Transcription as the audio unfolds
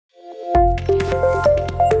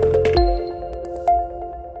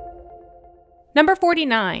Number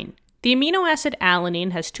 49. The amino acid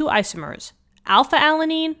alanine has two isomers,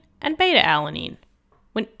 alpha-alanine and beta-alanine.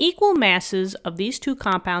 When equal masses of these two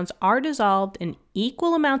compounds are dissolved in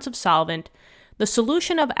equal amounts of solvent, the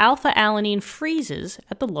solution of alpha-alanine freezes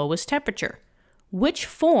at the lowest temperature. Which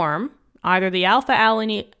form, either the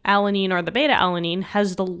alpha-alanine or the beta-alanine,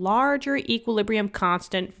 has the larger equilibrium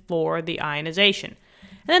constant for the ionization?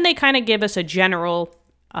 And then they kind of give us a general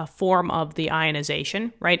form of the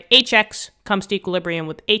ionization, right? HX comes to equilibrium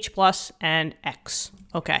with H plus and X.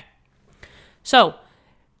 Okay. So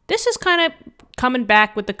this is kind of coming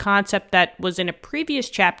back with the concept that was in a previous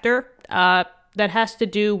chapter that has to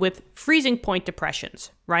do with freezing point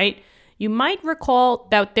depressions, right? You might recall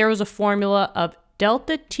that there was a formula of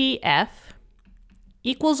delta TF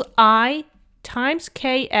equals I times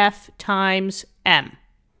KF times M.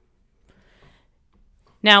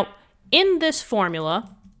 Now, in this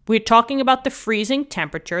formula, we're talking about the freezing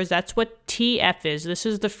temperatures. That's what TF is. This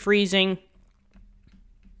is the freezing.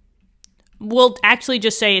 We'll actually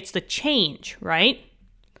just say it's the change, right?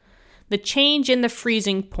 The change in the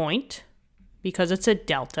freezing point, because it's a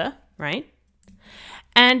delta, right?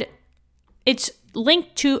 And it's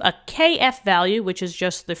linked to a KF value, which is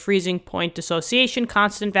just the freezing point dissociation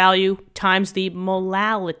constant value times the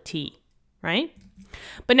molality, right?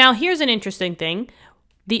 But now here's an interesting thing.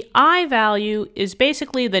 The I value is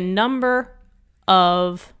basically the number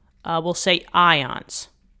of, we'll say, ions.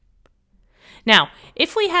 Now,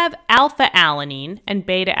 if we have alpha-alanine and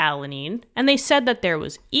beta-alanine, and they said that there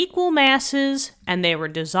was equal masses and they were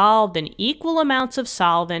dissolved in equal amounts of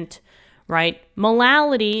solvent, right?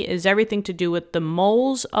 Molality is everything to do with the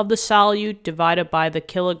moles of the solute divided by the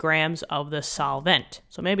kilograms of the solvent.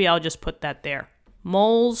 So maybe I'll just put that there.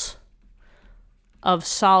 Moles of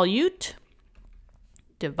solute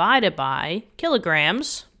divided by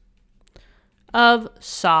kilograms of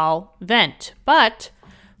solvent. But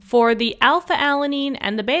for the alpha-alanine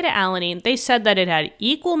and the beta-alanine, they said that it had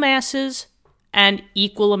equal masses and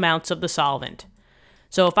equal amounts of the solvent.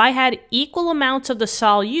 So if I had equal amounts of the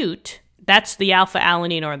solute, that's the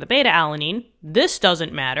alpha-alanine or the beta-alanine, this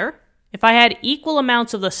doesn't matter. If I had equal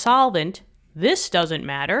amounts of the solvent, this doesn't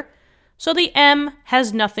matter. So the M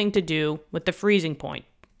has nothing to do with the freezing point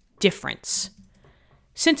difference.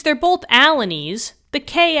 Since they're both alanines, the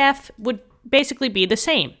KF would basically be the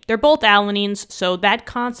same. They're both alanines, so that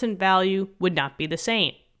constant value would not be the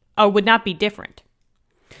same, or would not be different.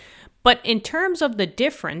 But in terms of the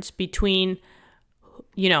difference between,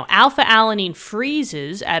 alpha-alanine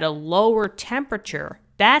freezes at a lower temperature,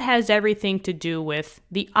 that has everything to do with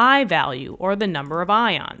the I value, or the number of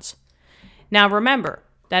ions. Now remember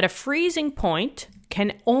that a freezing point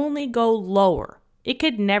can only go lower. It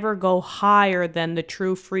could never go higher than the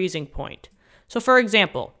true freezing point. So for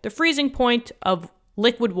example, the freezing point of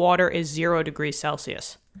liquid water is 0 degrees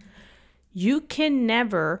Celsius. You can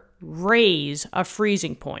never raise a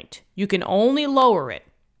freezing point. You can only lower it.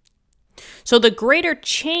 So the greater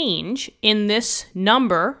change in this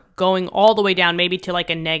number, going all the way down maybe to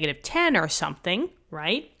like a -10 or something,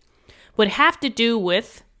 right, would have to do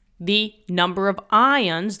with the number of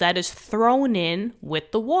ions that is thrown in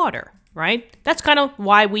with the water. Right? That's kind of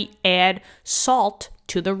why we add salt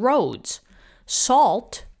to the roads.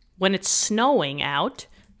 Salt, when it's snowing out,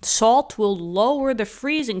 salt will lower the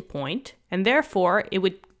freezing point, and therefore it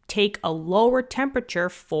would take a lower temperature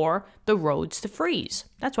for the roads to freeze.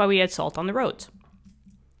 That's why we add salt on the roads.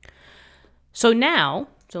 So let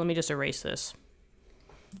me just erase this.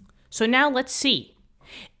 So now let's see.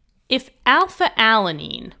 If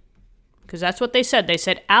alpha-alanine, because that's what they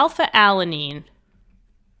said alpha-alanine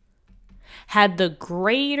had the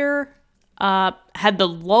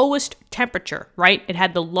lowest temperature, right? It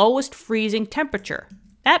had the lowest freezing temperature.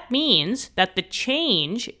 That means that the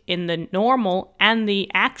change in the normal and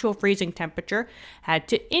the actual freezing temperature had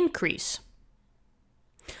to increase.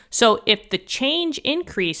 So if the change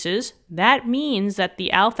increases, that means that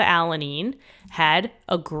the alpha-alanine had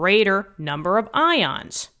a greater number of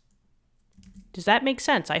ions. Does that make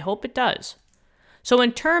sense? I hope it does. So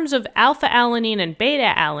in terms of alpha-alanine and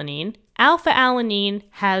beta-alanine, alpha-alanine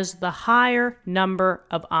has the higher number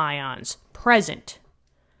of ions present.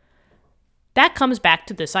 That comes back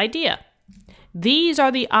to this idea. These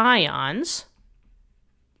are the ions,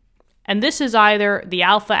 and this is either the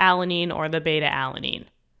alpha-alanine or the beta-alanine.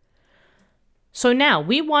 So now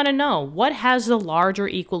we want to know what has the larger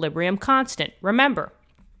equilibrium constant. Remember,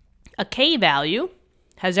 a K value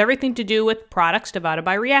has everything to do with products divided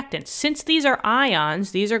by reactants. Since these are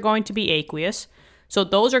ions, these are going to be aqueous, so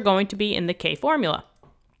those are going to be in the K formula.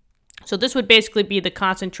 So this would basically be the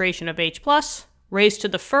concentration of H plus raised to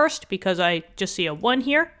the first, because I just see a 1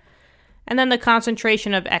 here. And then the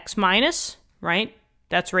concentration of X minus, right?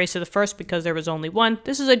 That's raised to the first because there was only 1.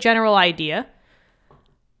 This is a general idea.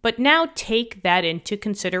 But now take that into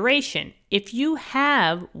consideration. If you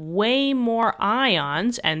have way more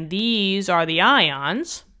ions, and these are the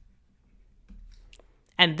ions,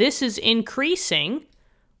 and this is increasing,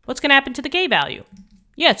 what's going to happen to the K value?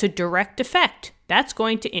 Yeah, it's a direct effect. That's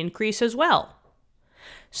going to increase as well.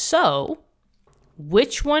 So,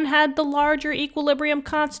 which one had the larger equilibrium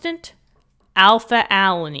constant?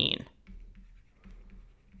 Alpha-alanine.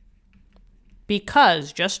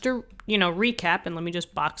 Because, just to recap, and let me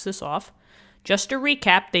just box this off. Just to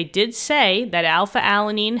recap, they did say that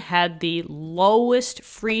alpha-alanine had the lowest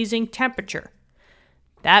freezing temperature.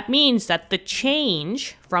 That means that the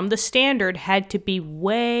change from the standard had to be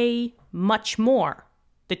way much more.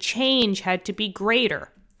 The change had to be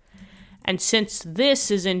greater. And since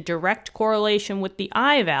this is in direct correlation with the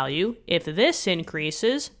I value, if this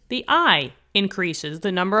increases, the I increases,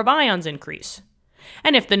 the number of ions increase.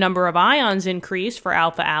 And if the number of ions increase for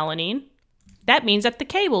alpha-alanine, that means that the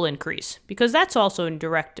K will increase, because that's also in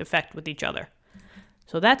direct effect with each other.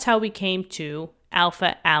 So that's how we came to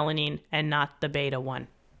alpha-alanine and not the beta one.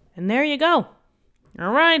 And there you go.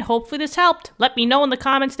 All right, hopefully this helped. Let me know in the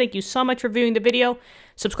comments. Thank you so much for viewing the video.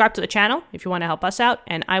 Subscribe to the channel if you want to help us out,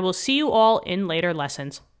 and I will see you all in later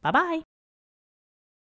lessons. Bye-bye.